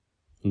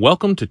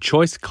Welcome to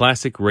Choice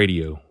Classic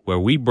Radio, where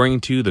we bring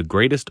to you the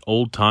greatest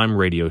old-time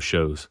radio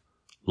shows.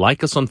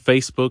 Like us on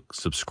Facebook,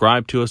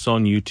 subscribe to us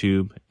on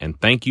YouTube,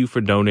 and thank you for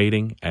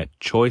donating at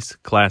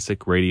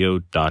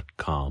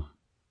choiceclassicradio.com.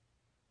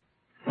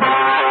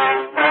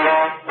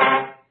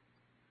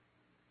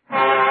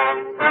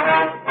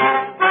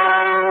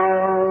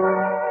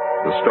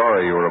 The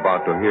story you are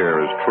about to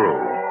hear is true.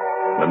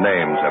 The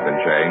names have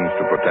been changed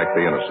to protect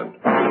the innocent.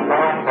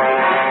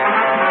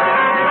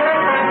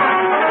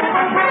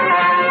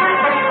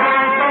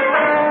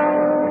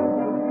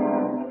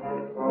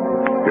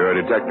 You're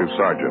a detective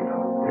sergeant.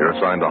 You're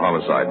assigned to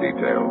homicide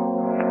detail.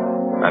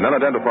 An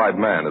unidentified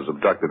man is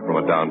abducted from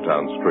a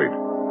downtown street.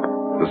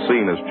 The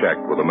scene is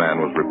checked where the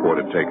man was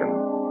reported taken.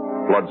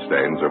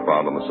 Bloodstains are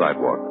found on the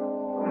sidewalk.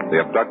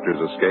 The abductors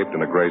escaped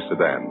in a gray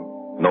sedan.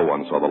 No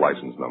one saw the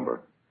license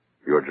number.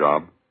 Your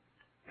job?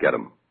 Get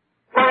him.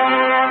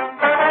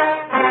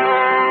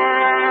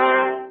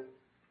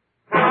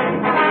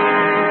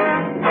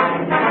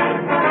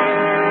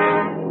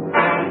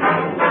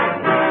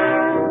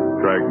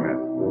 Dragnet,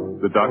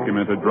 the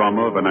documented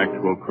drama of an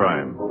actual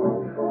crime.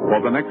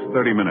 For the next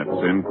 30 minutes,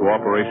 in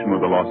cooperation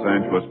with the Los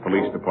Angeles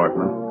Police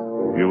Department,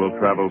 you will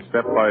travel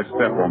step by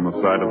step on the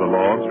side of the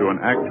law through an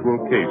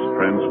actual case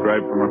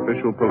transcribed from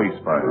official police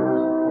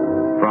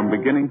files. From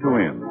beginning to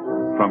end,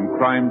 from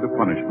crime to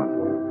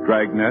punishment,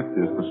 Dragnet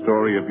is the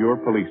story of your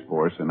police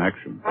force in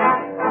action.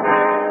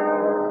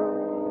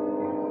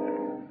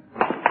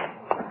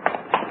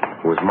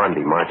 It was Monday,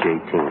 March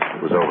 18th.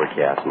 It was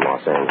overcast in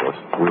Los Angeles.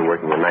 We were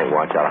working the night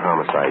watch out of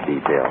homicide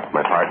detail.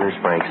 My partner is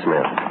Frank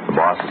Smith. The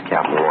boss is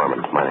Captain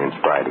Warman. My name's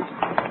Friday.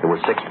 It was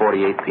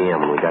 6:48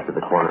 p.m. when we got to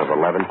the corner of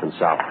 11th and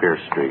South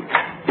Pierce Street,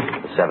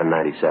 the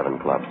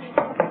 797 Club.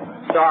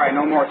 Sorry,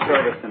 no more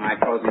service tonight.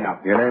 Closing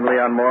up. Your name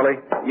Leon Morley?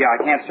 Yeah, I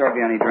can't serve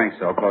you any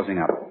drinks, though. Closing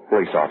up.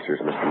 Police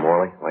officers, Mr.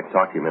 Morley. I'd like to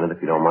talk to you a minute if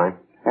you don't mind.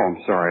 Oh,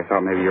 I'm sorry. I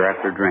thought maybe you're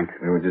after a drink.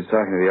 We were just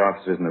talking to the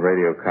officers in the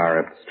radio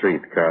car up the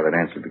street, the car that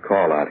answered the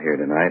call out here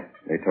tonight.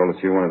 They told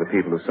us you were one of the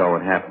people who saw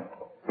what happened.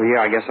 Well,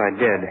 yeah, I guess I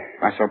did.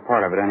 I saw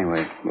part of it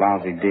anyway.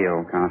 Lousy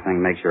deal. Kind of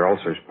thing makes your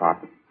ulcers pop.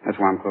 That's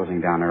why I'm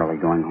closing down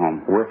early, going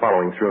home. We're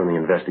following through in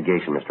the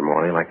investigation, Mr.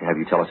 Morley. I'd like to have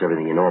you tell us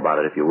everything you know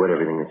about it, if you would,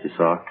 everything that you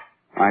saw.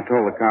 I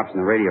told the cops in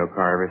the radio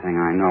car everything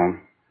I know.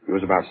 It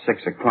was about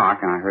 6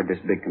 o'clock, and I heard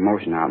this big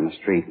commotion out in the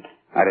street.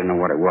 I didn't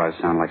know what it was.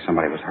 Sounded like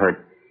somebody was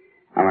hurt.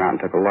 I went out and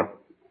took a look.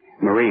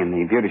 Marie in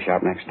the beauty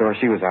shop next door,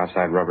 she was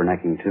outside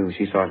rubbernecking, too.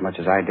 She saw as much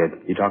as I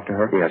did. You talked to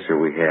her? Yes, sir,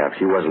 we have.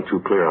 She wasn't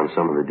too clear on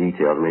some of the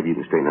details. Maybe you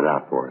can straighten it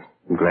out for us.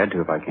 I'm glad to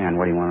if I can.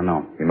 What do you want to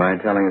know? You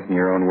mind telling us in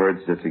your own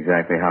words just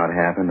exactly how it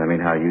happened? I mean,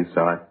 how you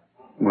saw it?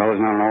 Well, there's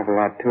not an awful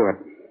lot to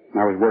it.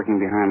 I was working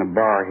behind the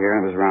bar here,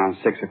 and it was around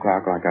 6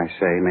 o'clock, like I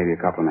say, maybe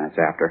a couple of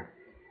minutes after.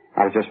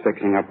 I was just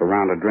fixing up a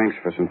round of drinks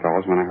for some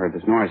fellows when I heard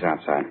this noise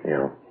outside.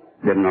 Yeah.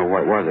 Didn't know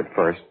what it was at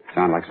first.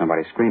 Sounded like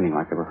somebody screaming,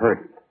 like they were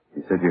hurt.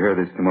 You said you heard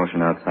this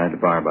commotion outside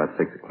the bar about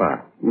 6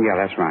 o'clock. Yeah,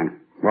 that's right.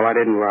 Well, I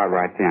didn't go out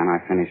right then.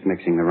 I finished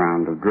mixing the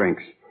round of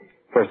drinks.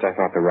 First, I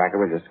thought the racket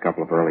was just a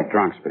couple of early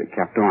drunks, but it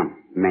kept on.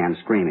 Man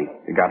screaming.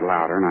 It got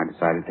louder, and I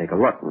decided to take a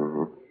look.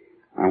 Mm-hmm.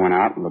 I went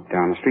out and looked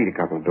down the street a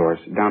couple of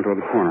doors, down toward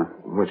the corner.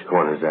 Which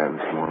corner is that,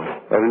 Mr. Morley?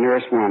 The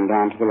nearest one,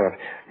 down to the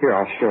left. Here,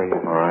 I'll show you.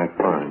 All right,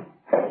 fine.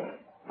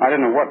 I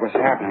didn't know what was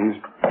happening.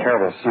 It was a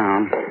terrible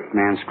sound.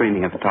 Man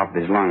screaming at the top of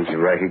his lungs. You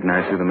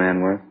recognize who the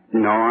man was?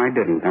 No, I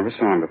didn't. Never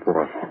saw him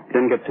before.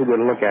 Didn't get too good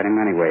a look at him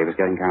anyway. It was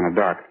getting kind of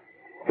dark.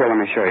 Here, let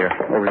me show you.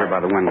 Over here by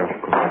the window.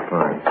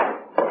 Fine.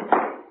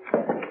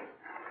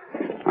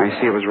 I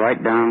see it was right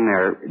down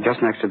there,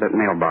 just next to that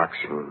mailbox.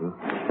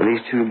 Mm-hmm.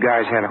 These two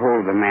guys had a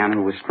hold of the man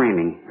who was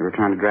screaming. They were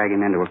trying to drag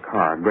him into a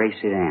car, a gray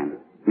sedan.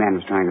 The man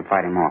was trying to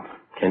fight him off.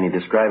 Can you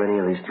describe any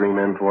of these three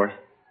men for us?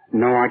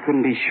 No, I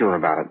couldn't be sure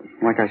about it.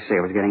 Like I say,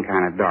 it was getting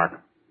kind of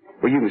dark.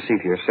 Well, you can see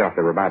for yourself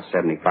they were about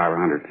 75 or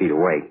 100 feet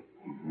away.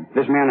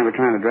 This man they were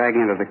trying to drag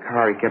into the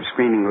car, he kept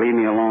screaming, "Leave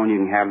me alone,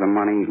 you can have the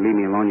money. Leave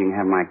me alone, you can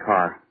have my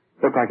car."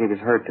 Looked like he was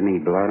hurt to me,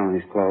 blood on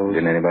his clothes.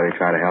 Didn't anybody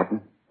try to help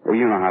him? Well,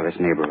 you know how this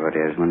neighborhood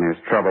is. When there's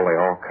trouble, they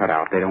all cut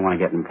out. They don't want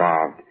to get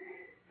involved.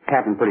 It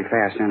happened pretty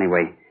fast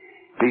anyway.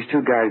 These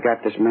two guys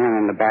got this man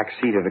in the back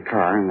seat of the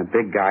car, and the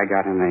big guy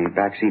got in the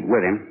back seat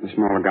with him. The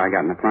smaller guy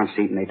got in the front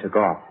seat, and they took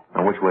off.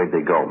 Now, which way did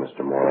they go,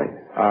 Mr. Morley?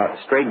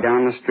 Straight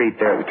down the street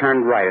there. They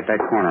turned right at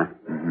that corner.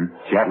 Mm-hmm.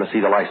 Did you happen to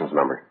see the license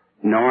number?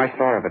 No, I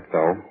thought of it,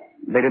 though.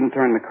 They didn't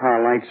turn the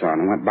car lights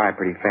on and went by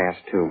pretty fast,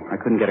 too. I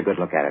couldn't get a good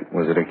look at it.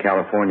 Was it a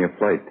California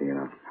plate, do you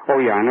know? Oh,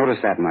 yeah, I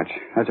noticed that much.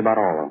 That's about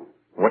all, though.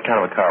 What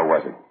kind of a car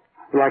was it?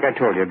 Like I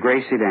told you, a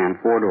gray sedan,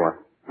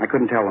 four-door. I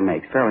couldn't tell the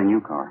make. Fairly new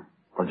car.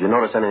 Well, did you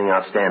notice anything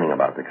outstanding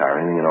about the car?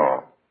 Anything at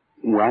all?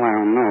 Well, I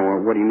don't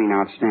know. What do you mean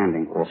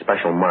outstanding? Well,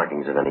 special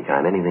markings of any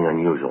kind. Anything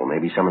unusual.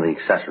 Maybe some of the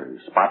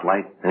accessories.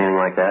 Spotlight? Anything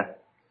like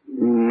that?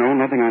 No,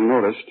 nothing I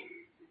noticed.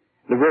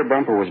 The rear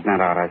bumper was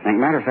bent out, I think.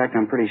 Matter of fact,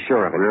 I'm pretty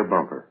sure of it. Rear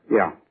bumper?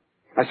 Yeah.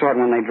 I saw it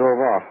when they drove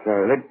off.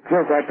 They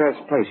drove right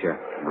past the place here.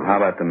 Well, how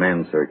about the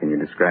men, sir? Can you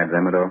describe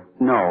them at all?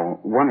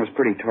 No. One was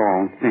pretty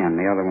tall and thin.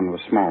 The other one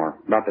was smaller.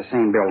 About the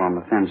same build on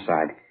the thin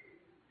side.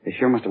 They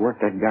sure must have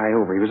worked that guy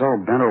over. He was all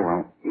bent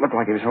over. Looked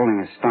like he was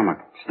holding his stomach.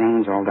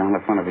 Stains all down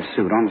the front of his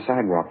suit. On the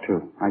sidewalk,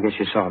 too. I guess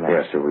you saw that.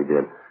 Yes, sir, we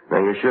did. Now,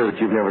 you're sure that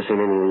you've never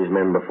seen any of these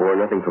men before?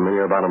 Nothing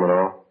familiar about them at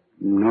all?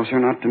 No, sir,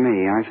 not to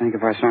me. I think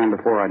if I saw him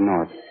before, I'd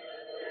know it.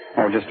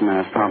 Oh, just a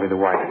minute. It's probably the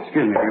wife.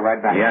 Excuse me. I'll be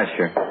right back. Yeah,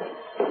 sure.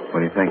 What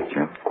do you think,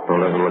 Joe?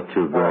 Well, it doesn't look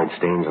too good.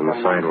 Stains on the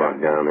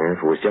sidewalk down there.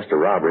 If it was just a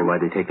robbery,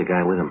 why'd they take the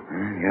guy with them?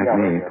 You got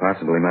me.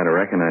 Possibly might have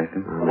recognized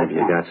him. Well, maybe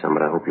you got some,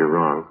 but I hope you're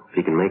wrong.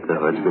 If he can make the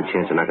hood, it's a good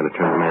chance they're not going to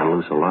turn the man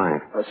loose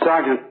alive.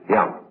 Sergeant.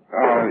 Yeah.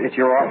 It's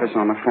your office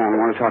on the phone. I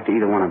want to talk to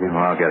either one of you. Oh,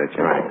 I'll get it,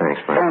 Joe. All right,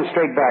 thanks, Frank. Phone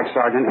straight back,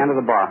 Sergeant. End of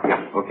the bar.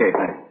 Yeah. Okay,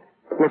 thanks.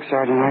 Look,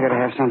 Sergeant, I got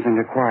to have something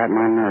to quiet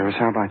my nerves.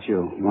 How about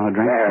you? You want a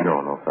drink?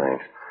 No,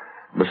 thanks.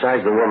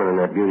 Besides the woman in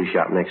that beauty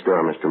shop next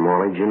door, Mr.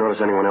 Morley, did you notice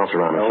anyone else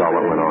around who saw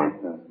what went on?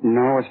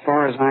 No, as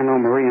far as I know,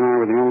 Marie and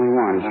I were the only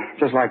ones.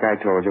 Just like I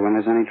told you, when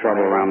there's any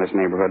trouble around this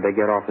neighborhood, they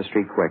get off the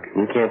street quick.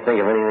 You can't think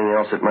of anything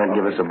else that might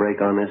give us a break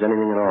on this?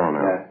 Anything at all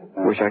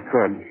now? Wish I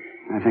could.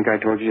 I think I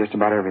told you just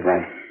about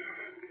everything.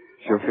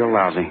 Sure feel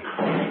lousy.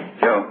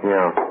 Joe?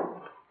 Yeah.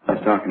 I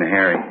was talking to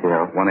Harry.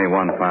 Yeah?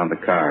 1A1 found the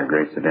car, a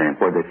gray sedan.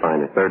 Where'd they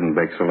find it? 3rd and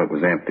Bixel. It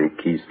was empty.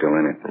 Key's still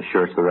in it.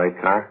 Sure it's the right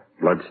car?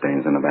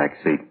 Bloodstains in the back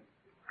seat.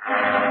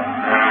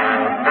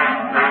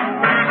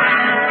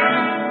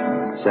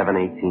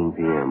 7:18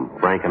 p.m.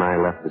 Frank and I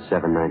left the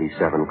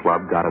 797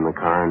 Club, got in the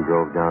car, and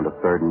drove down to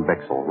 3rd and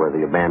Bixel, where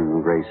the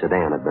abandoned gray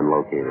sedan had been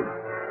located.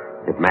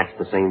 It matched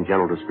the same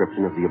general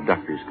description of the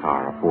abductor's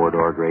car, a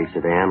 4-door gray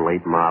sedan,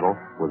 late model,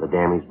 with a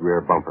damaged rear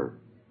bumper.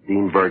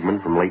 Dean Bergman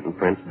from Leighton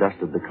Prince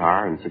dusted the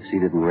car and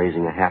succeeded in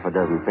raising a half a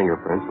dozen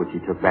fingerprints, which he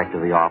took back to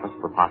the office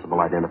for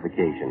possible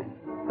identification.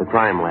 The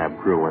crime lab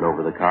crew went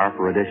over the car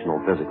for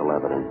additional physical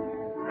evidence.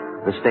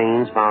 The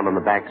stains found on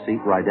the back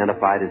seat were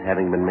identified as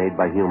having been made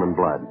by human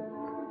blood.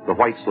 The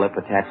white slip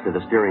attached to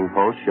the steering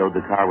post showed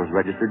the car was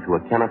registered to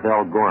a Kenneth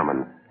L.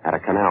 Gorman at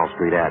a Canal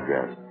Street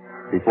address.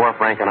 Before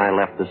Frank and I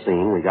left the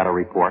scene, we got a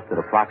report that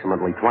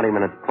approximately 20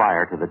 minutes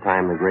prior to the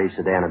time the gray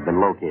sedan had been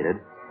located,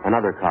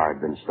 another car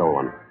had been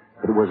stolen.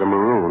 It was a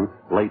maroon,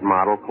 late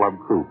model Club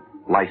Coupe,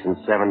 license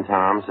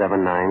 7-Tom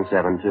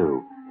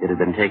 7972. It had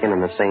been taken in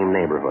the same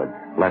neighborhood,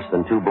 less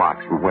than 2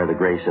 blocks from where the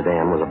gray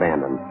sedan was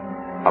abandoned.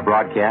 A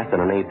broadcast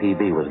and an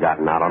APB was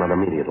gotten out on it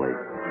immediately.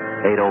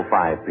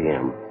 8:05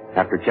 p.m.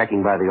 After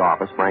checking by the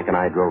office, Frank and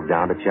I drove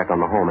down to check on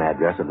the home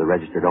address of the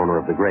registered owner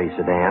of the gray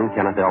sedan,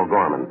 Kenneth L.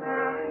 Gorman.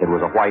 It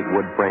was a white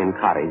wood-frame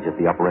cottage at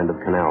the upper end of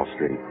Canal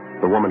Street.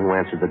 The woman who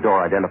answered the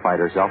door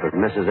identified herself as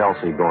Mrs.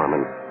 Elsie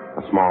Gorman,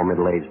 a small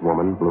middle-aged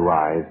woman, blue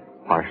eyes,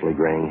 partially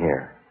graying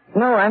hair.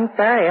 No, I'm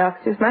sorry,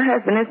 officers. My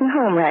husband isn't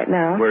home right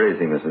now. Where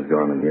is he, Mrs.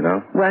 Gorman, do you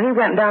know? Well, he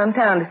went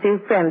downtown to see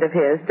a friend of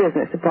his,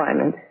 business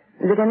appointment.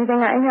 Is it anything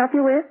I can help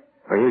you with?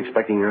 Are you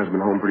expecting your husband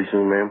home pretty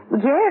soon, ma'am?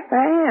 Yes,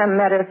 I am.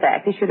 Matter of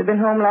fact, he should have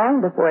been home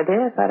long before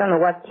this. I don't know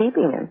what's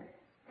keeping him.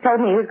 Told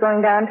me he was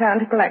going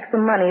downtown to collect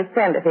some money a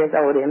friend of his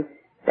owed him.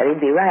 Said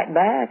he'd be right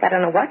back. I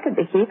don't know what could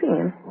be keeping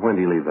him. When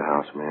do you leave the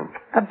house, ma'am?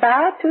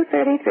 About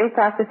 2:30, 3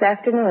 o'clock this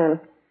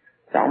afternoon.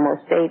 It's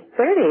almost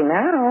 8:30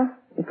 now.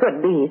 It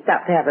could be he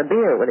stopped to have a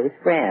beer with his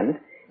friends.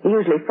 He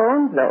usually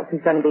phones, though, if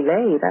he's going to be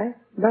late. I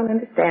don't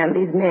understand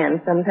these men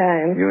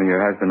sometimes. You and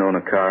your husband own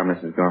a car,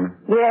 Mrs. Gorman?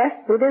 Yes,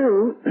 we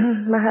do.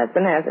 My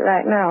husband has it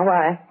right now.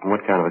 Why?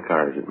 What kind of a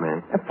car is it,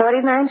 ma'am? A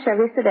 49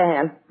 Chevy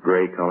sedan.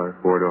 Gray color,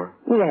 4-door?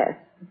 Yes.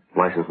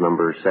 License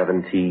number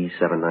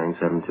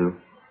 7T7972?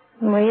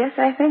 Well, yes,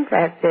 I think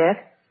that's it.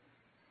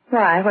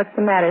 Why? What's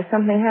the matter?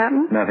 Something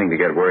happened? Nothing to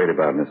get worried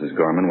about, Mrs.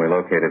 Gorman. We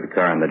located the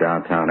car in the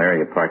downtown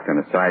area, parked on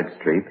a side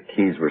street. The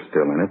keys were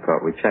still in it.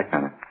 Thought we'd check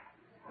on it.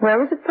 Where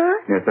was it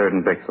parked? Near 3rd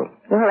and Bixel.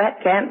 Well,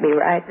 that can't be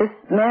right. This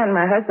man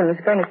my husband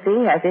was going to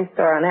see has his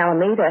store on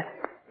Alameda.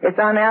 It's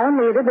on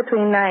Alameda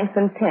between 9th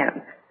and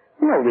 10th.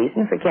 No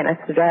reason for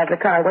Kenneth to drive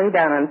the car way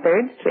down on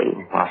 3rd Street.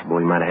 Possible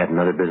he might have had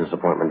another business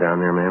appointment down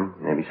there, ma'am.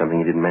 Maybe something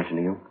he didn't mention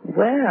to you.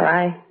 Well,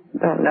 I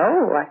don't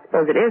know. I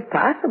suppose it is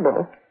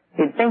possible.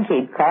 You'd think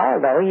he'd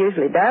call, though. He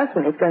usually does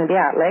when he's going to be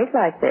out late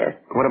like this.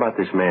 What about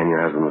this man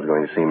your husband was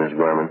going to see, Miss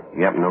Gorman?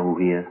 You happen to know who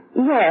he is?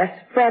 Yes,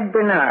 Fred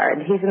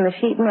Bernard. He's in the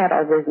sheet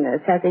metal business.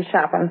 Has his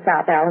shop on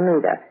South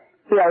Alameda.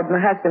 He owed my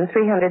husband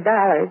 $300.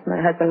 My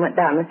husband went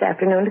down this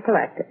afternoon to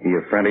collect it. He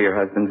a friend of your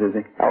husband's, is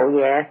he? Oh,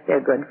 yes, they're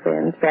good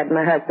friends. Fred and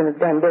my husband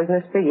have done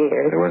business for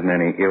years. There wasn't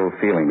any ill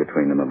feeling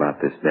between them about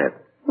this debt?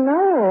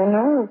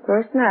 No, of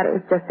course not. It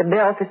was just a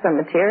bill for some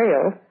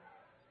materials.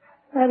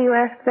 Why do you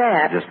ask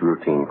that? Just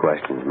routine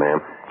questions,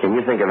 ma'am. Can you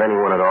think of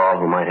anyone at all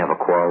who might have a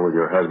quarrel with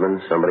your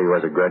husband? Somebody who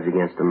has a grudge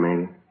against him,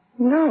 maybe?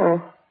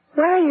 No.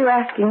 Why are you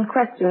asking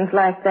questions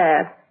like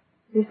that?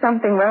 Is there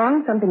something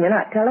wrong? Something you're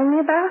not telling me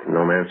about?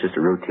 No, ma'am. It's just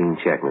a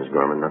routine check, Miss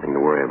Gorman. Nothing to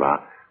worry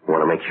about. We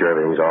want to make sure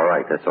everything's all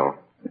right, that's all.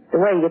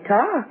 The way you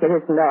talk, it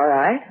isn't all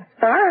right.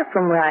 It's far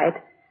from right.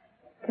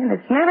 And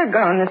it's never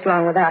gone this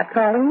long without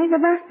calling me.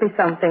 There must be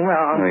something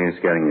wrong. No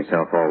use getting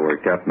yourself all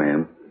worked up,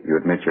 ma'am. You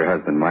admit your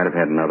husband might have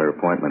had another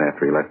appointment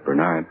after he left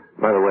Bernard.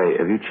 By the way,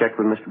 have you checked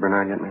with Mr.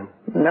 Bernard yet, ma'am?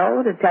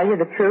 No, to tell you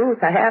the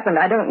truth, I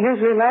haven't. I don't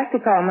usually like to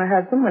call my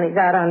husband when he's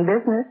out on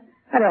business.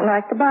 I don't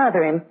like to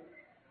bother him.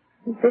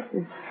 This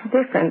is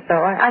different,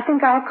 though. I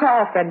think I'll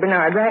call Fred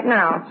Bernard right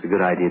now. It's a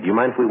good idea. Do you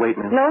mind if we wait,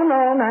 ma'am?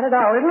 No, not at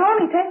all. It'll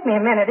only take me a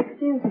minute.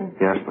 Excuse me.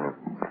 Yes, ma'am.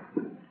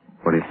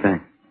 What do you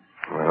think?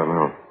 I don't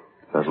know.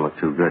 Doesn't look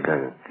too good, does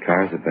it?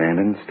 Car's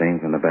abandoned,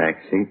 stains on the back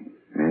seat.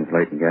 Man's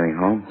late in getting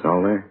home. It's all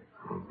there.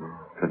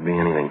 Could be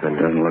anything, couldn't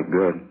it? Doesn't look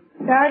good.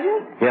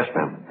 Sergeant? Yes,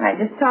 ma'am. I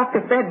just talked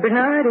to Fred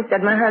Bernard. He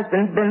said my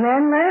husband's been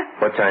there and left.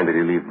 What time did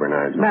he leave,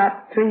 Bernard?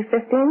 About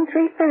 3:15,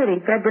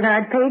 3:30. Fred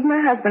Bernard paid my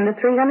husband the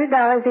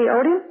 $300 he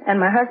owed him, and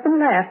my husband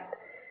left.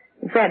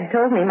 Fred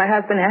told me my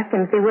husband asked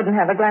him if he wouldn't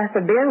have a glass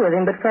of beer with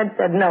him, but Fred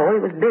said no,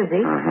 he was busy.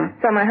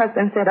 So my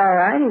husband said all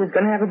right, he was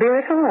going to have a beer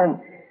at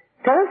home.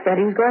 Told Fred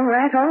he was going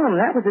right home.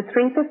 That was at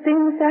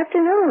 3:15 this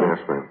afternoon.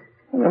 Yes, ma'am.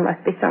 There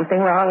must be something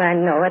wrong, I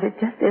know it. It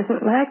just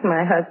isn't like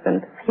my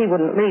husband. He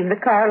wouldn't leave the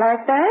car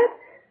like that.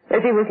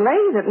 If he was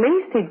late, at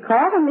least he'd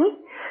call me.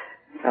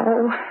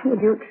 Oh,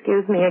 would you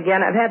excuse me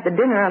again? I've had the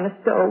dinner on the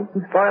stove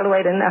and spoiled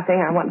away to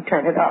nothing. I want to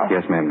turn it off.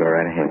 Yes, ma'am. Go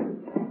right ahead.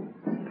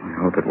 I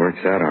hope it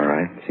works out all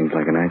right. Seems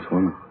like a nice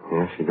woman.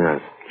 Yes, she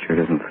does. Sure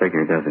doesn't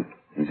figure, does it?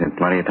 He's had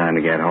plenty of time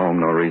to get home.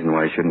 No reason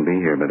why he shouldn't be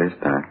here by this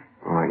time.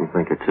 Oh, I can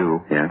think of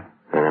two. Yeah?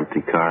 An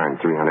empty car and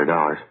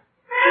 $300.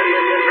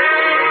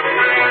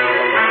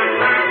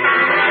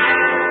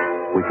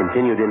 We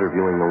continued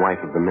interviewing the wife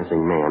of the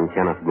missing man,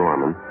 Kenneth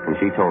Gorman, and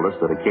she told us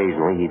that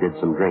occasionally he did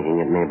some drinking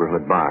at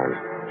neighborhood bars.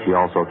 She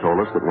also told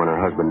us that when her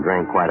husband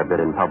drank quite a bit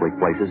in public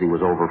places, he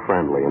was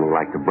over-friendly and he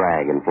liked to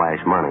brag and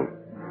flash money.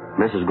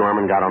 Mrs.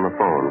 Gorman got on the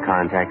phone,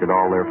 contacted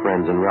all their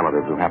friends and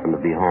relatives who happened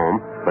to be home,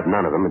 but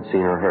none of them had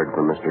seen or heard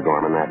from Mr.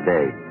 Gorman that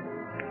day.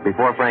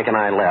 Before Frank and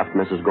I left,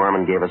 Mrs.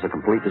 Gorman gave us a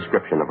complete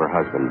description of her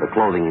husband, the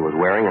clothing he was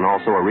wearing, and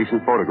also a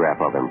recent photograph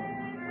of him.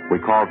 We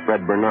called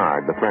Fred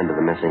Bernard, the friend of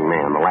the missing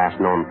man, the last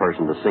known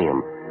person to see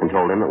him, and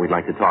told him that we'd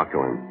like to talk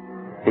to him.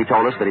 He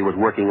told us that he was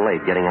working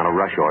late, getting on a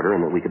rush order,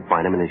 and that we could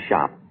find him in his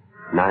shop.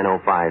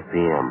 9:05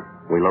 p.m.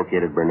 We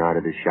located Bernard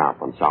at his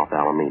shop on South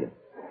Alameda.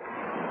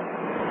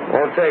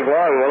 Won't take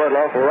long, will it?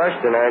 An awful rush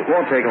tonight.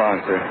 Won't take long,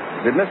 sir.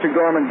 Did Mr.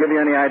 Gorman give you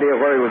any idea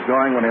where he was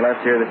going when he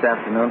left here this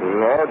afternoon?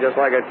 No, just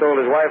like I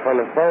told his wife on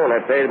the phone.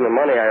 I paid him the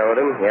money I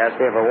owed him. He asked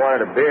me if I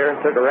wanted a beer,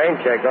 took a rain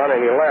check on it,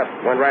 and he left.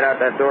 Went right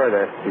out that door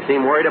there. You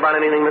seem worried about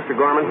anything, Mr.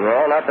 Gorman?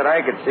 No, not that I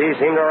could see.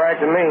 Seemed all right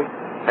to me.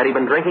 Had he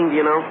been drinking, do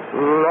you know?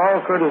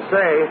 No, couldn't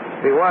say.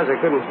 If he was, I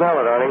couldn't smell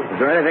it on him.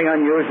 Is there anything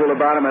unusual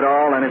about him at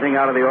all? Anything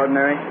out of the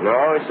ordinary?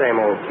 No, same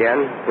old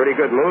Ken. Pretty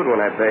good mood when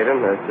I paid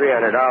him. The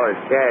 $300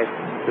 cash.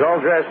 He's all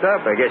dressed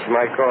up. I guess you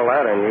might call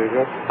that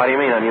unusual. How do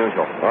you mean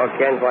unusual? Well,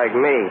 Ken's like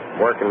me.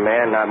 Working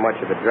man, not much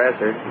of a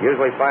dresser.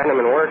 Usually find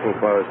him in working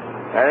clothes.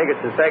 I think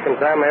it's the second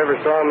time I ever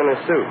saw him in a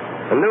suit.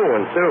 A new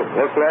one, too.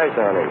 Looks nice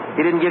on him.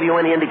 He didn't give you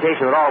any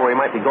indication at all where he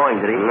might be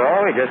going, did he?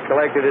 No, he just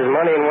collected his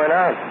money and went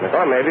out. I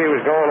thought maybe he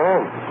was going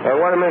home.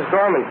 What did Miss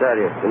Gorman tell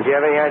you? Didn't you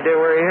have any idea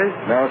where he is?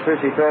 No, sir.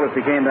 She told us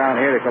he came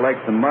down here to collect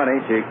some money.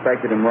 She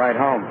expected him right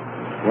home.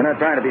 We're not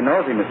trying to be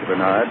nosy, Mr.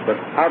 Bernard, but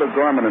how do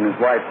Gorman and his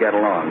wife get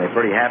along? They're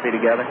pretty happy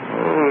together?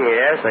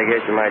 Yes, I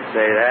guess you might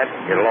say that.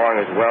 Get along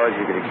as well as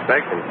you could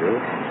expect them to.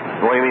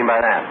 What do you mean by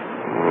that?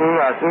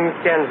 Nothing.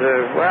 Ken's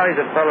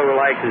he's a fellow who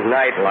likes his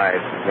nightlife.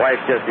 His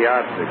wife's just the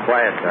opposite,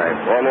 quiet type.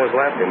 Almost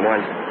left him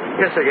once.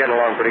 Guess they're getting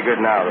along pretty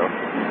good now, though.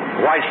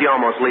 Why'd she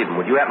almost leave him?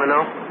 Would you happen to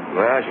know?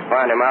 Well, she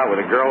found him out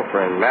with a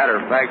girlfriend. Matter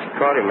of fact, she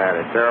caught him at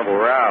a terrible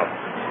row.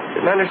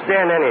 Didn't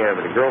understand any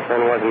of it. The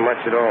girlfriend wasn't much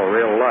at all.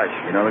 Real lush.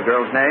 You know the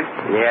girl's name?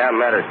 Yeah, I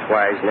met her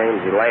twice.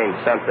 Name's Elaine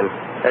something.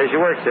 She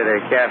works at a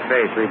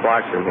cafe 3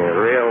 blocks from here.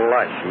 Real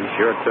lush. He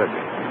sure took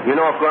it. You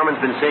know if Gorman's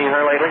been seeing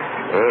her lately?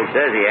 He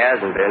says he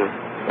hasn't been.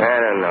 I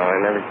don't know. I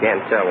never can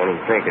tell when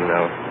he's drinking,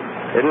 though.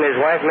 Didn't his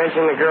wife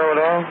mention the girl at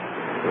all?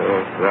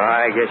 No,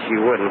 I guess she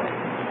wouldn't.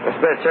 It's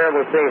been a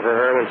terrible thing for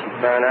her when she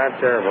found out.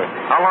 Terrible.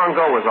 How long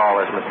ago was all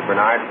this, Mr.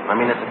 Bernard? I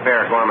mean, this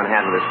affair Gorman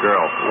had with this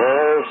girl.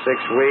 Oh,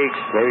 6 weeks,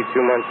 maybe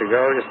 2 months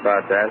ago, just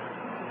about that.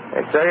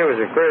 I tell you, it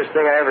was the queerest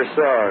thing I ever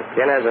saw.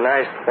 Ken has a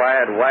nice,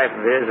 quiet wife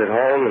of his at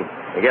home, and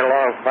they get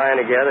along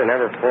fine together,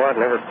 never fought,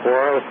 never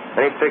quarreled.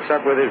 And he picks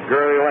up with his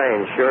girl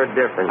Elaine, sure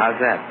different. How's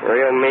that?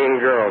 Real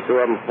mean girl. 2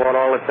 of them fought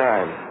all the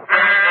time.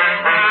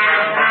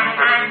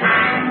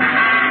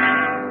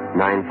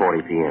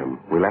 9:40 p.m.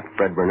 We left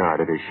Fred Bernard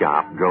at his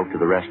shop, drove to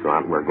the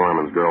restaurant where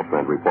Gorman's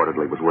girlfriend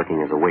reportedly was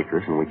working as a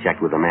waitress, and we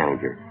checked with the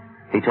manager.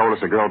 He told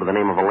us a girl by the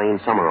name of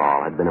Elaine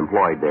Summerall had been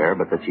employed there,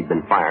 but that she'd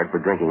been fired for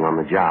drinking on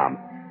the job.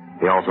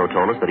 He also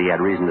told us that he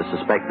had reason to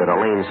suspect that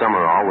Elaine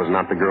Summerall was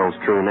not the girl's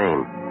true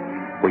name.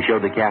 We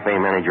showed the cafe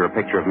manager a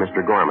picture of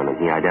Mr. Gorman, and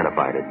he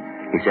identified it.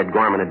 He said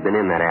Gorman had been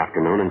in that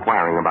afternoon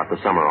inquiring about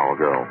the Summerall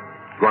girl.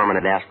 Gorman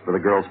had asked for the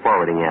girl's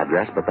forwarding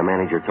address, but the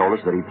manager told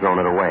us that he'd thrown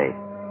it away.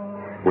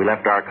 We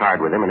left our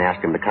card with him and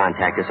asked him to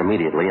contact us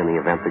immediately in the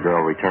event the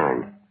girl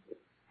returned.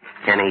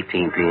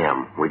 10:18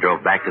 p.m. We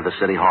drove back to the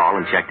city hall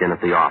and checked in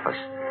at the office.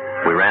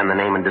 We ran the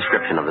name and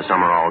description of the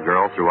Summerall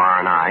girl through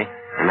R&I,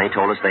 and they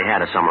told us they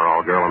had a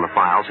Summerall girl in the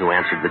files who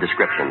answered the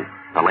description.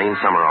 Elaine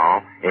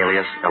Summerall,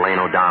 alias Elaine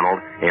O'Donnell,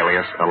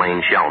 alias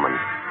Elaine Shellman.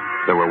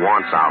 There were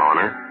wants out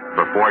on her,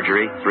 for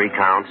forgery, 3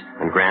 counts,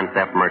 and grand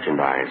theft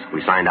merchandise.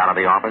 We signed out of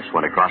the office,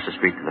 went across the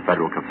street to the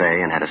Federal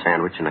Cafe, and had a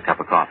sandwich and a cup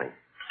of coffee.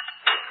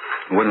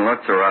 Wouldn't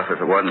look so rough if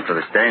it wasn't for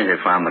the stains they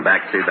found in the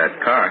back seat of that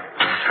car.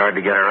 It's hard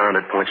to get around.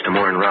 It points to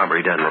more than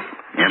robbery, doesn't it?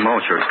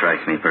 M.O. sure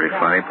strikes me pretty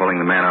funny, pulling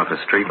the man off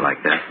the street like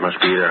that. Must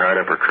be either hard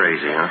up or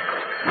crazy, huh?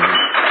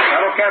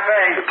 Federal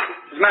Cafe.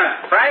 Just a minute.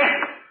 Frank?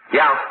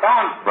 Yeah.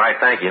 Phone. Right,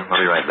 thank you.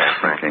 I'll be right back,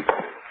 Frank. Okay.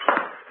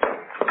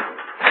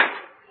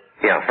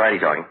 Yeah, Friday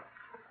talking.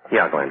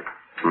 Yeah, go ahead.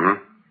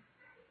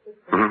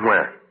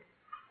 Where?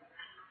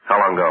 How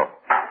long ago?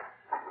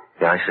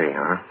 Yeah, I see,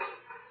 huh?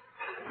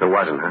 There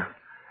wasn't, huh?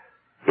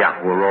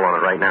 Yeah, we'll roll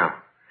on it right now.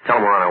 Tell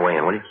them we're on our way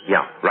in, will you?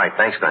 Yeah, right.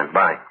 Thanks, Glenn.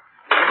 Bye.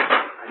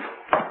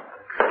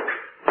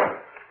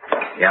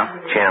 Yeah?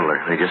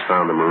 Chandler. They just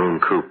found the maroon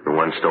coupe, the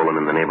one stolen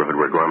in the neighborhood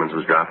where Gorman's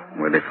was dropped.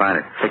 Where'd they find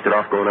it? Picked it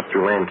off going up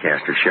through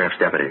Lancaster, sheriff's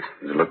deputies.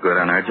 Does it look good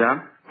on our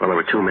job? Well, there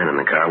were 2 men in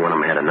the car. One of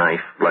them had a knife,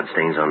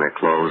 bloodstains on their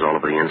clothes, all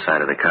over the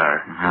inside of the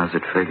car. How's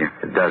it figure?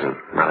 It doesn't.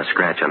 Not a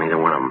scratch on either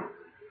one of them.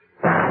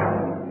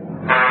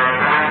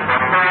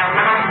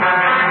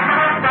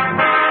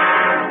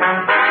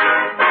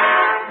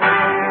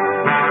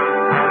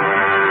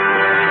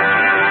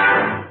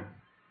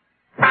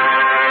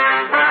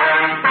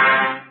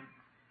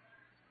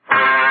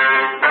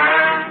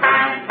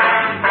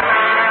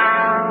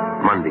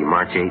 Monday,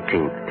 March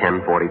 18th,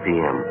 10:40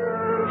 p.m.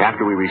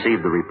 After we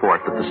received the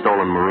report that the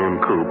stolen maroon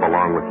coupe,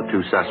 along with the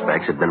 2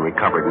 suspects, had been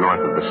recovered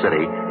north of the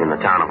city in the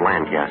town of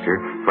Lancaster,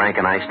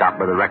 Frank and I stopped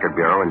by the record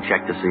bureau and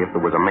checked to see if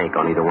there was a make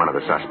on either one of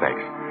the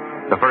suspects.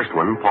 The first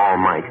one, Paul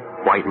Mike,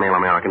 white male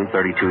American,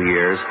 32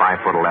 years,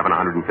 5'11",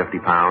 150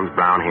 pounds,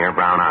 brown hair,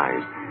 brown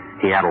eyes.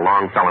 He had a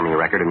long felony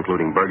record,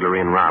 including burglary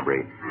and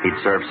robbery.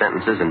 He'd served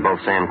sentences in both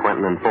San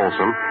Quentin and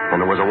Folsom,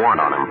 and there was a warrant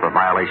on him for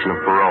violation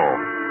of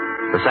parole.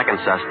 The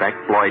second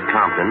suspect, Floyd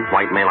Compton,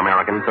 white male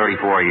American,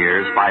 34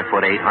 years,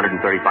 5'8",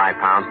 135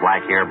 pounds,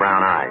 black hair,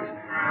 brown eyes.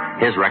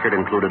 His record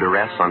included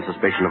arrests on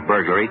suspicion of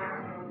burglary,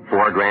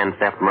 4 grand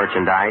theft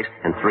merchandise,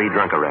 and 3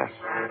 drunk arrests.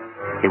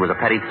 He was a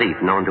petty thief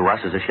known to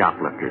us as a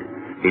shoplifter.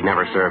 He'd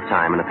never served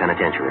time in a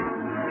penitentiary.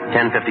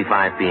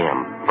 10:55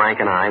 p.m., Frank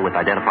and I, with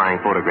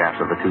identifying photographs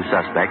of the 2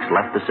 suspects,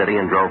 left the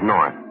city and drove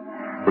north.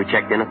 We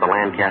checked in at the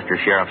Lancaster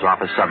Sheriff's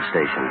Office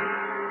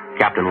substation.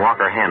 Captain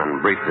Walker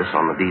Hannon briefed us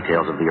on the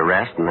details of the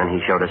arrest, and then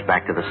he showed us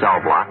back to the cell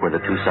block where the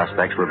 2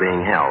 suspects were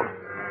being held.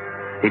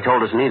 He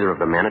told us neither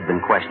of the men had been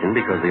questioned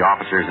because the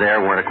officers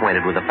there weren't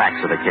acquainted with the facts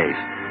of the case.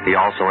 He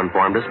also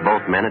informed us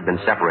both men had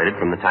been separated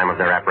from the time of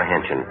their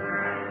apprehension.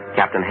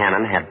 Captain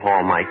Hannon had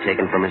Paul Mike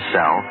taken from his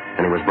cell,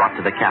 and he was brought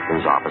to the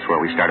captain's office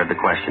where we started to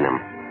question him.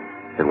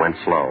 It went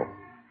slow.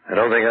 I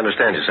don't think I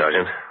understand you,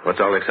 Sergeant. What's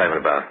all the excitement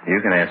about? You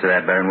can answer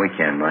that better than we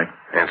can, Mike.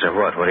 Answer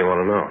what? What do you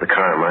want to know? The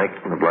car, Mike,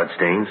 the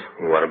bloodstains.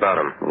 What about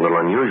them? A little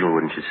unusual,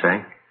 wouldn't you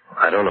say?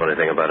 I don't know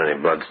anything about any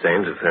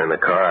bloodstains. If they're in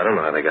the car, I don't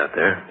know how they got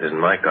there. It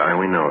isn't my car.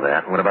 We know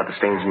that. What about the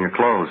stains in your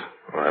clothes?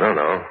 Well, I don't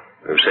know.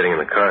 We were sitting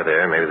in the car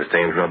there. Maybe the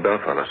stains rubbed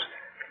off on us.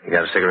 You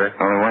got a cigarette?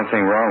 Only one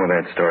thing wrong with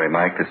that story,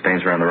 Mike. The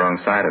stains were on the wrong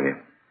side of you.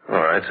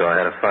 All right, so I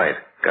had a fight.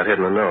 Got hit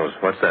in the nose.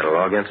 What's that, a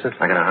law against it?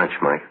 I got a hunch,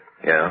 Mike.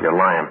 Yeah? You're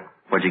lying.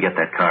 Where'd you get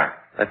that car?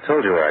 I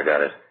told you where I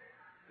got it.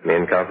 Me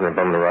and Carpenter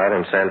bummed a ride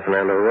on San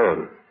Fernando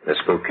Road. This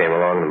spook came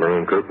along in the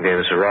maroon coupe and gave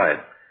us a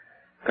ride.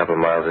 A couple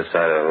of miles this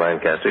side of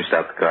Lancaster, he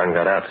stopped the car and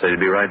got out. Said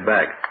he'd be right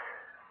back.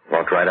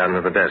 Walked right out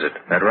into the desert.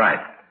 That right?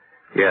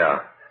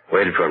 Yeah.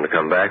 Waited for him to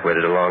come back.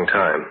 Waited a long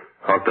time.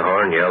 Honked the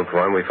horn, yelled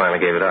for him. We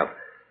finally gave it up.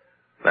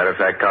 Matter of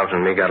fact,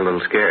 Compton and me got a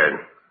little scared.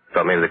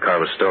 Thought maybe the car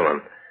was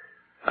stolen.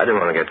 I didn't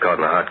want to get caught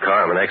in a hot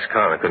car. I'm an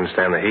ex-con. I couldn't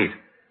stand the heat.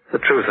 The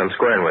truth, I'm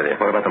squaring with you.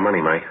 What about the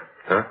money, Mike?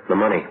 Huh? The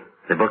money.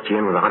 They booked you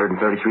in with $133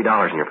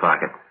 in your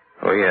pocket.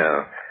 Oh,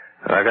 yeah.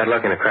 I got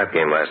lucky in a crap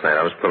game last night.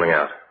 I was pulling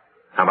out.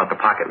 How about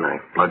the pocket knife?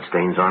 Blood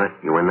stains on it?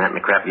 You win that in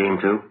the crap game,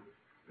 too?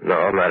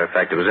 No, matter of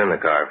fact, it was in the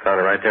car. Found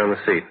it right there on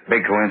the seat.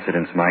 Big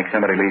coincidence, Mike.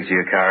 Somebody leaves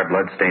you a car,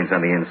 blood stains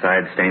on the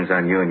inside, stains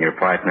on you and your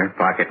partner.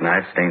 Pocket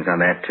knife, stains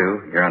on that,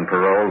 too. You're on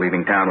parole,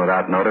 leaving town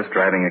without notice,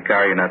 driving a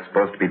car you're not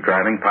supposed to be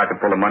driving,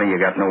 pocket full of money you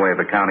got no way of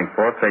accounting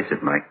for. Face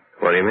it, Mike.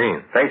 What do you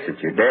mean? Face it,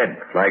 you're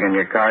dead. Flag on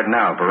your card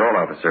now. Parole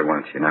officer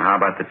wants you. Now,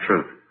 how about the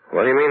truth?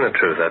 What do you mean the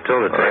truth? I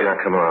told it to you. Now,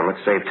 come on.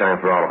 Let's save time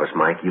for all of us,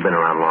 Mike. You've been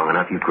around long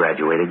enough. You've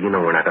graduated. You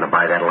know we're not going to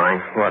buy that line.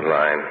 What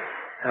line?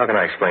 How can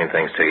I explain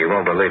things to you? You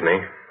won't believe me.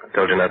 I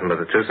told you nothing but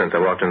the truth since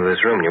I walked into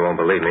this room, and you won't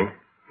believe me.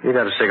 You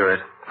got a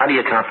cigarette? How do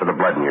you account for the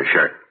blood in your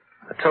shirt?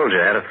 I told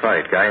you I had a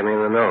fight. Guy hit me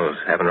in the nose.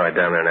 Happened right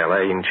down there in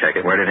L.A. You can check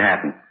it. Where did it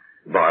happen?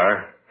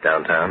 Bar.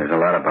 Downtown. There's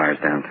a lot of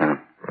bars downtown.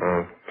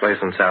 Place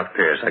in South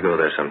Pierce. I go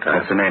there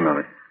sometimes. What's the name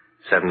of it?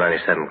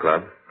 797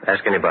 Club.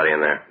 Ask anybody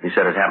in there. You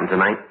said it happened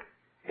tonight?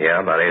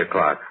 Yeah, about 8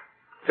 o'clock.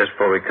 Just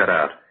before we cut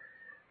out.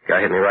 Guy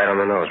hit me right on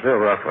the nose.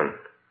 Real rough one.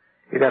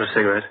 You got a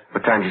cigarette?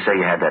 What time did you say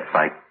you had that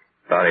fight?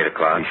 About 8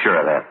 o'clock. You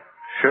sure of that?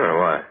 Sure,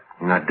 why?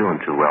 You're not doing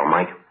too well,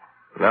 Mike.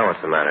 Now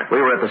what's the matter?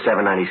 We were at the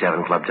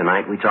 797 Club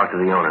tonight. We talked to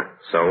the owner.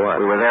 So what?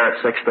 We were there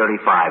at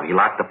 6:35. He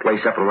locked the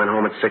place up and went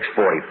home at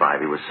 6:45.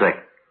 He was sick.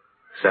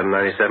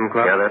 797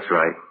 Club? Yeah, that's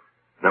right.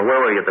 Now, where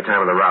were you at the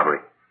time of the robbery?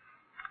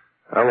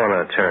 I want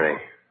an attorney.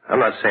 I'm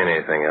not saying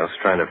anything else,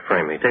 trying to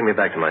frame me. Take me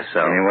back to my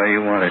cell. Any way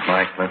you want it,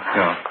 Mike. Let's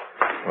go.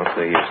 What's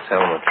the use? Tell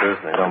them the truth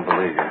and they don't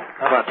believe you.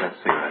 How about that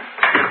cigarette?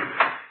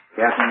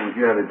 Captain, would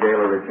you have the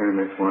jailer return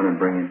this one and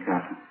bring in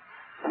Cotton?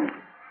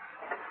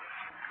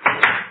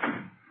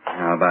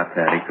 How about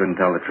that? He couldn't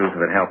tell the truth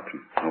if it helped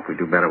him. Hope we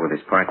do better with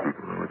his partner.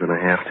 We're going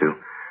to have to.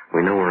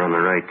 We know we're on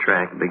the right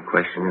track. The big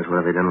question is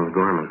what have they done with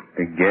Gorman?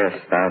 Big guess.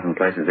 1,000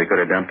 places they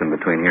could have dumped him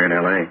between here and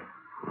L.A.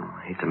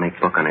 I hate to make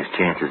book on his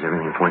chances.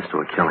 Everything points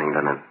to a killing,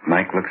 doesn't it?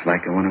 Mike looks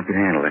like the one who could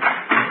handle it.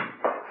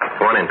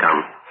 Go on in, Tom.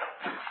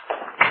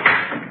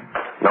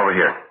 Over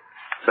here.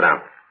 Sit down.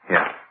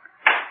 Yeah.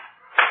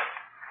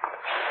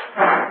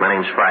 My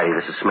name's Friday.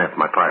 This is Smith,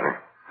 my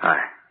partner. Hi.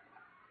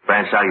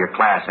 Branched out of your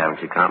class,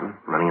 haven't you, Compton?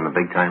 Running in the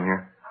big time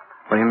here?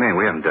 What do you mean?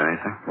 We haven't done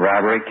anything.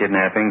 Robbery,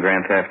 kidnapping,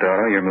 grand theft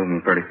auto. You're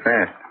moving pretty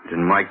fast.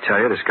 Didn't Mike tell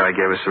you? This guy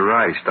gave us a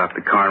ride. He stopped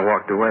the car and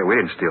walked away. We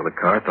didn't steal the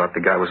car. Thought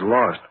the guy was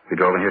lost. We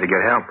drove in here to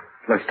get help.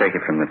 Let's take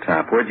it from the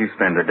top. Where'd you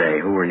spend the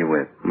day? Who were you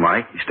with?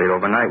 Mike. He stayed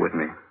overnight with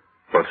me.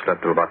 Both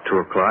slept till about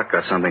 2 o'clock,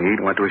 got something to eat,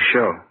 and went to a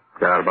show.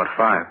 Got out about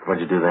 5. What'd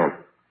you do then?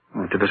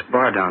 Went to this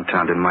bar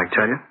downtown. Didn't Mike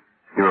tell you?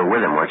 You were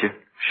with him, weren't you?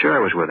 Sure,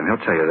 I was with him.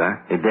 He'll tell you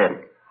that. He did.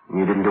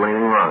 You didn't do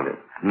anything wrong,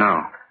 did you? No.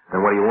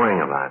 Then what are you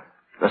worrying about?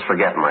 Let's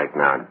forget Mike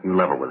now. You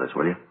level with us,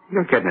 will you?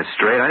 You're getting it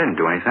straight. I didn't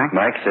do anything.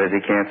 Mike says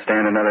he can't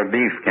stand another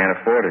beef. Can't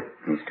afford it.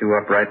 He's too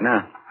up right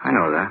now. I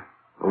know that.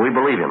 Well, we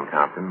believe him,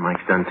 Compton.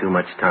 Mike's done too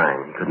much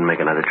time. He couldn't make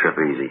another trip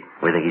easy.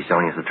 We think he's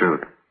telling us the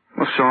truth.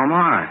 Well, so am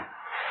I.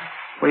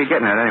 What are you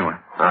getting at anyway?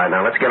 All right,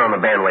 now let's get on the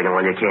bandwagon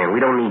while you can.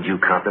 We don't need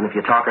you, Compton. If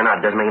you talk or not,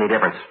 it doesn't make any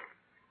difference.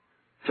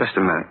 Just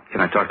a minute.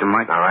 Can I talk to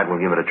Mike? All right, we'll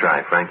give it a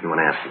try. Frank, you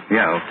want to ask him?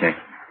 Yeah, okay.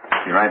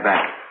 Be right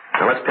back.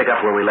 Now, let's pick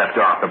up where we left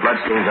off. The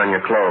blood stains on your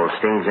clothes,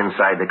 stains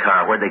inside the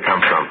car. Where'd they come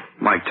from?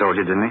 Mike told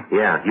you, didn't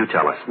he? Yeah, you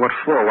tell us. What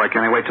for? Why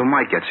can't I wait till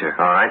Mike gets here?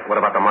 All right, what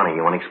about the money?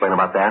 You want to explain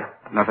about that?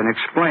 Nothing to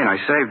explain. I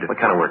saved it.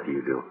 What kind of work do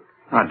you do?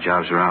 Odd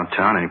jobs around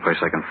town, any place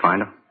I can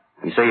find them.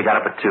 You say you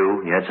got up at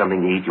 2, you had something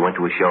to eat, you went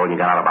to a show, and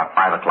you got out about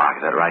 5 o'clock.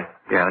 Is that right?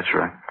 Yeah, that's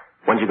right.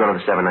 When'd you go to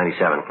the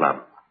 797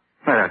 Club?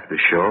 Right after the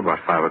show,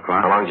 about 5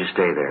 o'clock. How long did you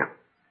stay there?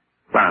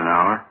 About an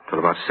hour, till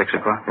about 6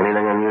 o'clock.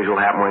 Anything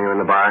unusual happen when you were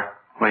in the bar?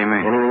 What do you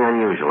mean? Anything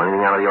unusual, anything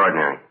out of the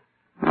ordinary?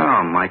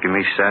 Oh, Mike and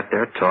me sat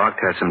there,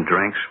 talked, had some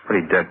drinks.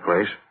 Pretty dead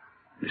place.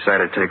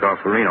 Decided to take off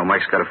for Reno.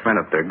 Mike's got a friend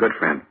up there, good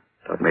friend.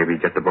 Thought maybe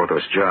he'd get the both of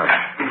us jobs.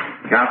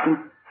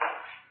 Captain?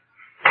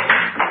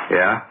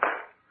 Yeah?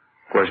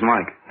 Where's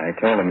Mike? I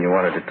told him you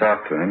wanted to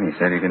talk to him. He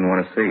said he didn't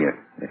want to see you.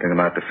 They took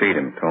him out to feed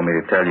him. Told me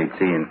to tell you he'd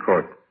see you in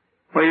court.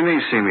 What do you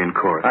mean, see me in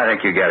court? I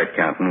think you got it,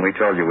 Captain. We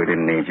told you we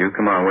didn't need you.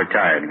 Come on, we're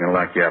tired. We're going to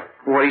lock you up.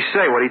 What'd he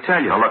say? What'd he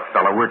tell you? Now, look,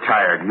 fella, we're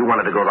tired. You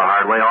wanted to go the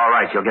hard way. All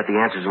right, you'll get the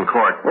answers in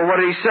court. Well,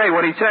 what did he say?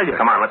 What'd he tell you?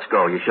 Come on, let's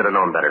go. You should have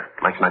known better.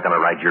 Mike's not going to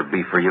ride your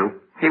beef for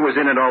you. He was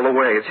in it all the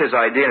way. It's his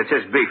idea and it's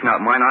his beef,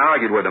 not mine. I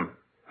argued with him.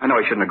 I know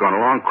he shouldn't have gone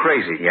along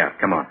crazy. Yeah,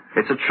 come on.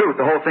 It's the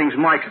truth. The whole thing's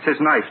Mike's. It's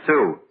his knife,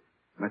 too.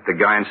 Met the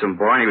guy in some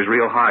bar, and he was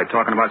real high,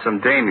 talking about some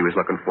dame he was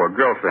looking for, a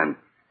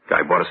girlfriend.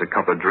 Guy bought us a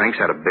couple of drinks,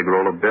 had a big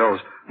roll of bills.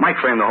 Mike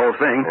framed the whole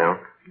thing. Yeah?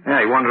 Yeah,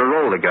 he wanted to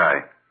roll the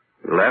guy.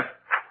 We left,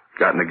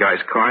 got in the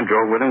guy's car, and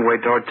drove with him way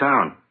toward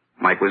town.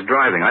 Mike was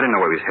driving. I didn't know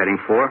where he was heading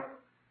for.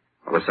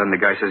 All of a sudden, the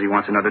guy says he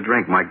wants another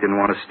drink. Mike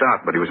didn't want to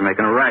stop, but he was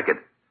making a racket.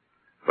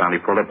 Finally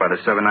pulled up by the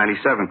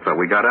 797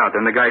 Club. We got out.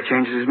 Then the guy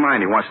changes his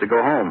mind. He wants to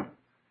go home.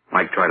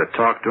 Mike tried to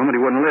talk to him, but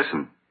he wouldn't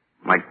listen.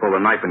 Mike pulled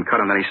a knife and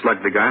cut him, then he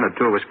slugged the guy, and the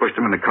two of us pushed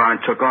him in the car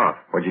and took off.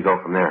 Where'd you go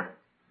from there?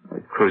 We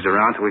cruised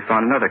around till we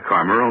found another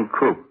car, maroon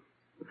coupe.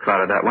 We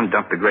clouded that one,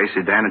 dumped the gray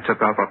sedan, and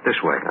took off up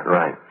this way.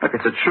 Right. Look,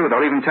 it's the truth.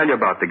 I'll even tell you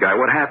about the guy.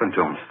 What happened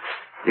to him?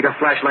 You got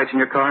flashlights in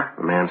your car?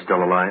 The man's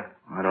still alive?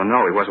 I don't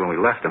know. He was when we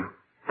left him.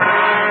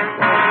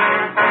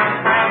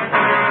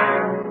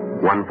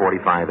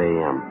 1:45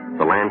 a.m.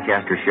 The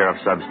Lancaster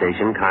Sheriff's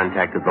Substation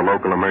contacted the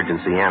local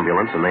emergency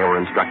ambulance, and they were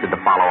instructed to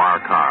follow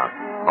our car.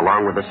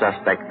 Along with the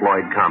suspect,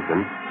 Floyd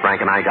Compton,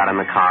 Frank and I got in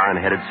the car and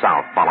headed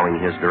south,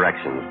 following his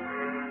directions.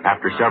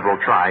 After several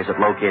tries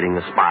at locating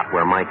the spot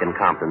where Mike and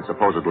Compton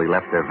supposedly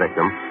left their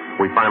victim,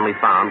 we finally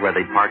found where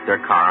they'd parked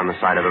their car on the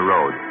side of the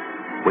road.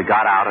 We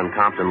got out, and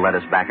Compton led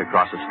us back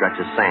across a stretch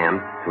of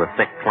sand to a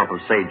thick clump of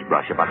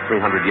sagebrush about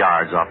 300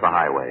 yards off the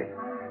highway.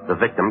 The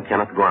victim,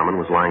 Kenneth Gorman,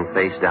 was lying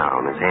face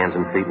down. His hands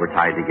and feet were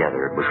tied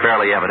together. It was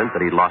fairly evident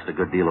that he'd lost a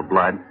good deal of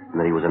blood and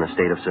that he was in a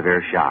state of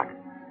severe shock.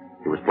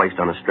 He was placed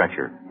on a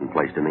stretcher and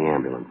placed in the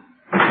ambulance.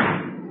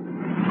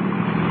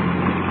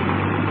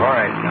 All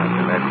right,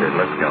 Compton, that's it.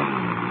 Let's go.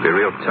 Be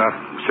real tough.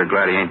 Sure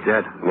glad he ain't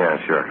dead. Yeah,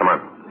 sure. Come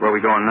on. Where are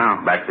we going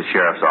now? Back to the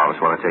sheriff's office.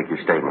 Want to take your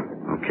statement.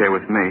 Okay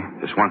with me.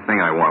 Just one thing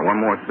I want. One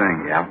more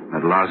thing. Yeah?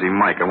 That lousy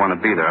Mike. I want to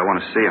be there. I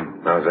want to see him.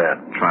 How's that?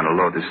 Trying to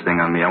load this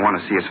thing on me. I want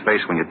to see his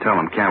face when you tell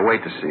him. Can't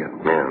wait to see it.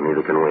 Yeah,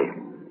 neither can we.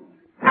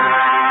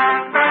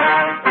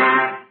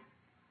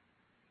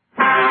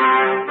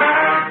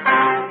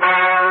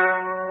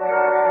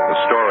 The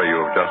story you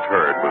have just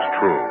heard was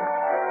true.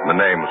 The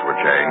names were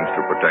changed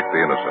to protect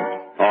the innocent.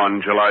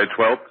 On July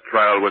 12th,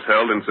 trial was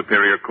held in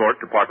Superior Court,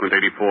 Department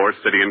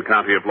 84, City and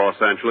County of Los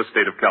Angeles,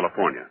 State of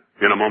California.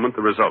 In a moment,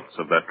 the results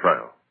of that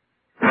trial.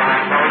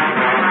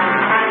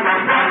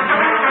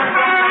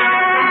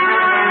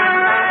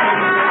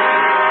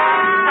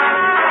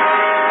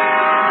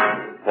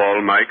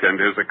 Paul Mike and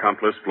his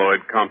accomplice,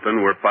 Floyd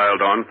Compton, were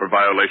filed on for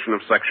violation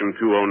of Section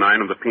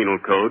 209 of the Penal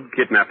Code,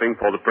 kidnapping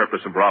for the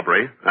purpose of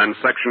robbery, and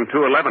Section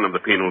 211 of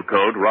the Penal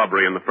Code,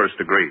 robbery in the first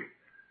degree.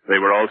 They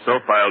were also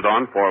filed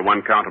on for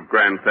one count of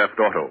grand theft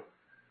auto.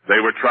 They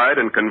were tried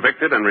and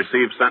convicted and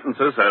received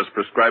sentences as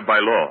prescribed by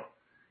law.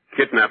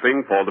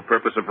 Kidnapping for the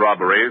purpose of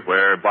robbery,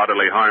 where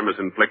bodily harm is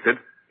inflicted,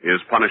 is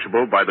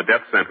punishable by the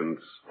death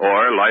sentence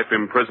or life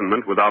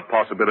imprisonment without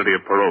possibility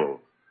of parole.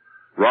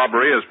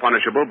 Robbery is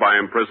punishable by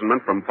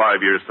imprisonment from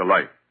 5 years to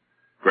life.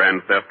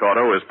 Grand theft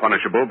auto is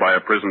punishable by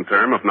a prison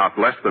term of not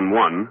less than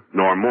 1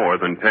 nor more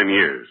than 10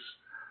 years.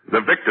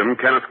 The victim,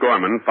 Kenneth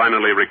Gorman,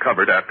 finally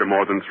recovered after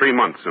more than 3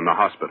 months in the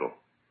hospital.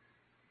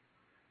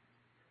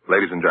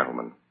 Ladies and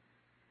gentlemen,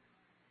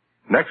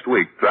 next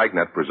week,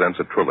 Dragnet presents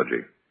a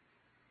trilogy.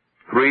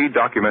 3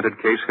 documented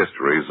case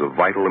histories of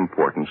vital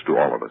importance to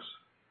all of us.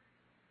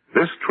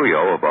 This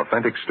trio of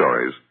authentic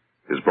stories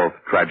is both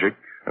tragic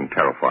and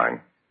terrifying.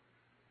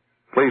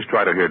 Please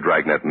try to hear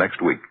Dragnet next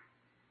week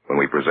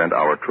when we present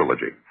our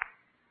trilogy.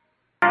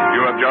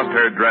 You have just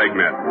heard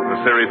Dragnet,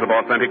 a series of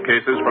authentic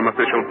cases from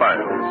official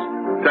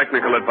files.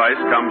 Technical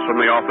advice comes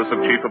from the Office of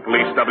Chief of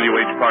Police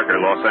W.H.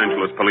 Parker, Los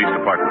Angeles Police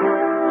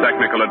Department.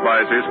 Technical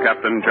advisors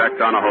Captain Jack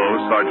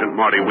Donahoe, Sergeant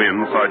Marty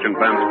Wynn, Sergeant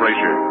Vance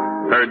Frazier.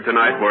 Heard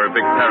tonight were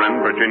Vic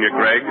Perrin, Virginia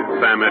Gregg,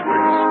 Sam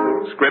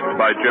Edwards. Script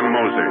by Jim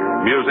Moser.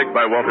 Music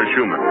by Walter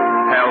Schumann.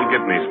 Hal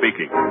Gibney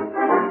speaking.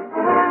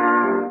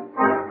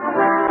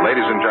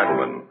 Ladies and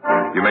gentlemen,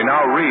 you may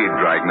now read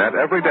Dragnet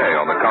every day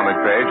on the comic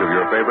page of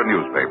your favorite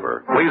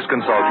newspaper. Please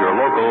consult your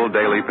local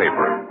daily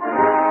paper.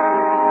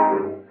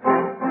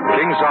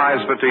 King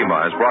Size Fatima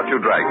has brought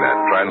you Dragnet,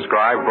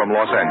 transcribed from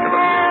Los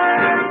Angeles.